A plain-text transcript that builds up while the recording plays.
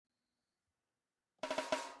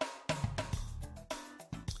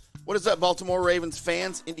What is up, Baltimore Ravens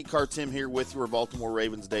fans? IndyCar Tim here with your Baltimore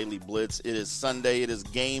Ravens Daily Blitz. It is Sunday. It is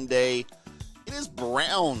game day. It is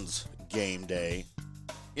Browns game day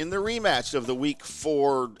in the rematch of the Week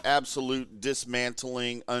 4 absolute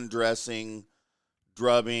dismantling, undressing,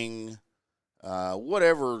 drubbing,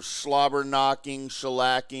 whatever slobber knocking,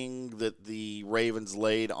 shellacking that the Ravens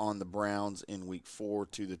laid on the Browns in Week 4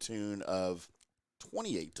 to the tune of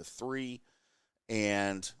 28-3.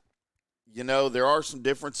 And you know, there are some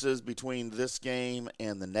differences between this game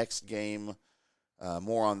and the next game.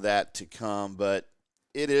 More on that to come. But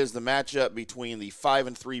it is the matchup between the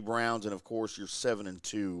 5-3 Browns and, of course, your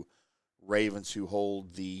 7-2 Ravens, who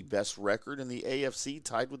hold the best record in the AFC,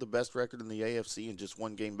 tied with the best record in the AFC, and just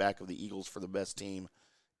one game back of the Eagles for the best team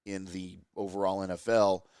in the overall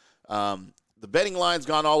NFL. The betting line's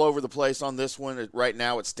gone all over the place on this one. Right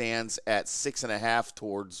now it stands at 6.5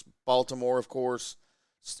 towards Baltimore, of course.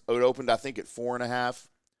 It opened, I think, at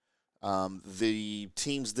 4.5. The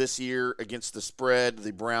teams this year against the spread,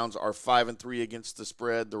 the Browns are 5-3 against the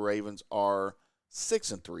spread. The Ravens are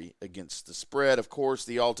 6-3 against the spread. Of course,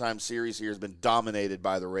 the all-time series here has been dominated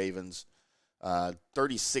by the Ravens,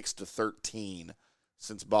 36-13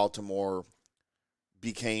 since Baltimore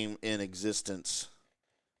became in existence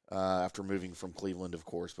after moving from Cleveland, of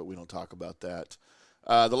course, but we don't talk about that.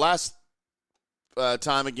 The last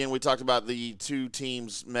time, again, we talked about the two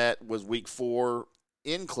teams met was Week 4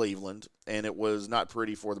 in Cleveland, and it was not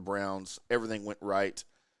pretty for the Browns. Everything went right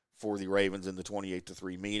for the Ravens in the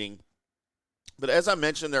 28-3 meeting. But as I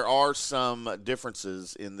mentioned, there are some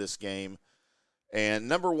differences in this game. And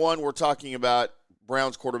number one, we're talking about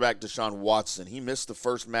Browns quarterback Deshaun Watson. He missed the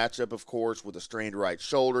first matchup, of course, with a strained right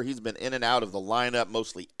shoulder. He's been in and out of the lineup,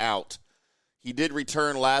 mostly out. He did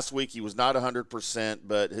return last week. He was not 100%,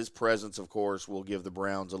 but his presence, of course, will give the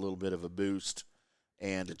Browns a little bit of a boost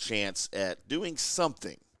and a chance at doing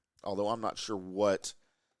something, although I'm not sure what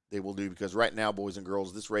they will do because right now, boys and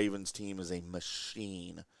girls, this Ravens team is a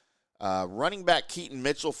machine. Running back Keaton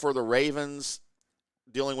Mitchell for the Ravens,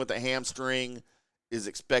 dealing with a hamstring, is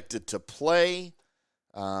expected to play.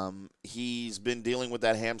 He's been dealing with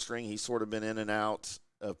that hamstring. He's sort of been in and out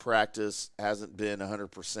of practice, hasn't been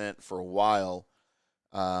 100% for a while.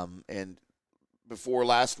 And before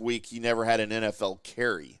last week, he never had an NFL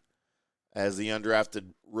carry as the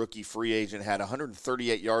undrafted rookie free agent had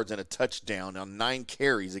 138 yards and a touchdown on 9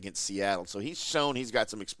 carries against Seattle. So he's shown he's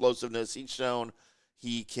got some explosiveness. He's shown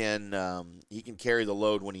he can carry the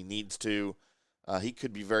load when he needs to. He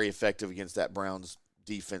could be very effective against that Browns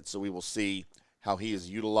defense, so we will see how he is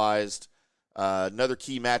utilized. Another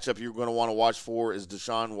key matchup you're going to want to watch for is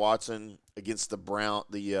Deshaun Watson against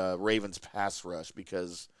the Ravens pass rush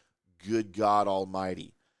because, good God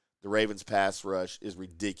Almighty, the Ravens pass rush is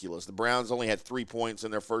ridiculous. The Browns only had 3 points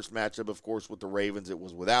in their first matchup, of course, with the Ravens. It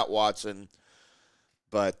was without Watson,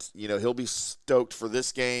 but you know he'll be stoked for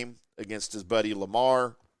this game against his buddy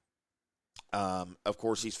Lamar. Of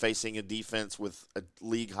course, he's facing a defense with a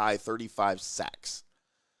league high 35 sacks,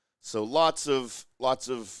 so lots of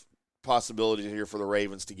possibilities here for the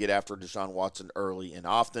Ravens to get after Deshaun Watson early and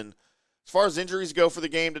often. As far as injuries go for the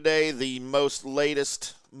game today, the most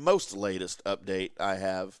latest update I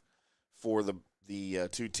have for the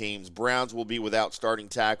two teams, Browns will be without starting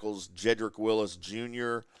tackles Jedrick Willis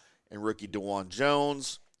Jr. and rookie DeJuan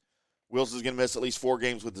Jones. Willis is going to miss at least 4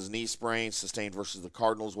 games with his knee sprain sustained versus the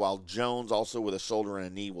Cardinals, while Jones, also with a shoulder and a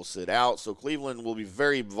knee, will sit out. So Cleveland will be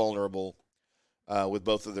very vulnerable with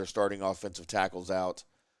both of their starting offensive tackles out.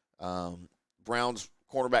 Browns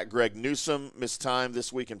cornerback Greg Newsome missed time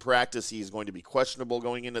this week in practice. He is going to be questionable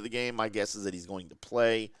going into the game. My guess is that he's going to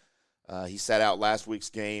play. He sat out last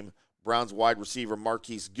week's game. Browns wide receiver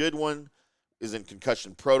Marquise Goodwin is in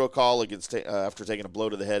concussion protocol after taking a blow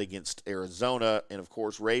to the head against Arizona. And, of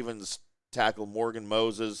course, Ravens tackle Morgan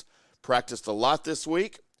Moses practiced a lot this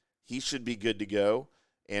week. He should be good to go.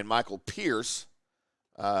 And Michael Pierce,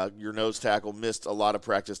 your nose tackle, missed a lot of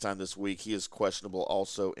practice time this week. He is questionable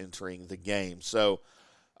also entering the game. So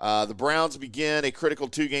the Browns begin a critical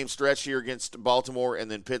 2-game stretch here against Baltimore and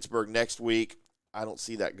then Pittsburgh next week. I don't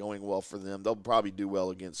see that going well for them. They'll probably do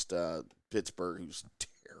well against Pittsburgh, who's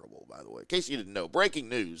terrible, by the way. In case you didn't know, breaking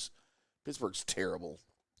news, Pittsburgh's terrible.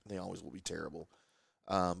 They always will be terrible.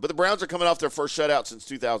 But the Browns are coming off their first shutout since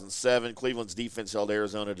 2007. Cleveland's defense held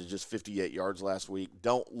Arizona to just 58 yards last week.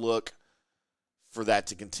 Don't look for that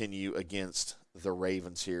to continue against the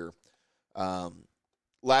Ravens here.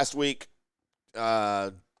 Last week,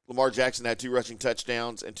 Lamar Jackson had 2 rushing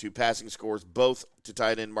touchdowns and 2 passing scores, both to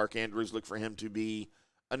tight end Mark Andrews. Look for him to be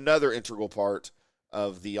another integral part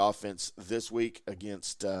of the offense this week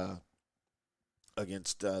against the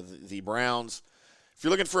Browns. If you're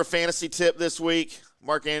looking for a fantasy tip this week,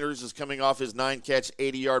 Mark Andrews is coming off his 9-catch,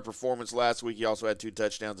 80-yard performance last week. He also had 2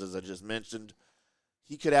 touchdowns, as I just mentioned.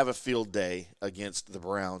 He could have a field day against the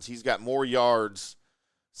Browns. He's got more yards,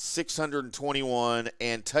 621,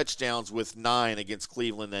 and touchdowns with 9 against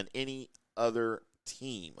Cleveland than any other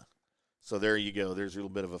team. So there you go. There's a little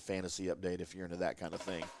bit of a fantasy update if you're into that kind of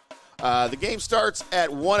thing. The game starts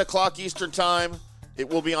at 1 o'clock Eastern Time. It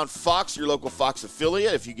will be on Fox, your local Fox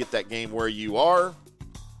affiliate, if you get that game where you are.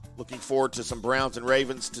 Looking forward to some Browns and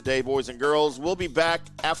Ravens today, boys and girls. We'll be back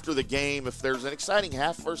after the game. If there's an exciting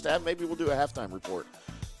first half, maybe we'll do a halftime report.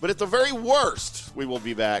 But at the very worst, we will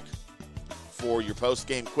be back for your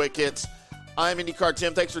post-game quick hits. I'm IndyCar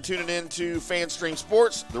Tim. Thanks for tuning in to FanStream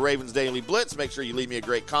Sports, the Ravens Daily Blitz. Make sure you leave me a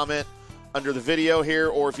great comment under the video here,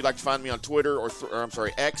 or if you'd like to find me on Twitter or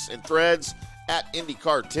X and Threads at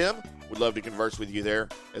IndyCar Tim. Would love to converse with you there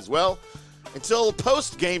as well. Until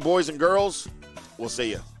post-game, boys and girls, we'll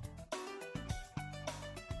see you.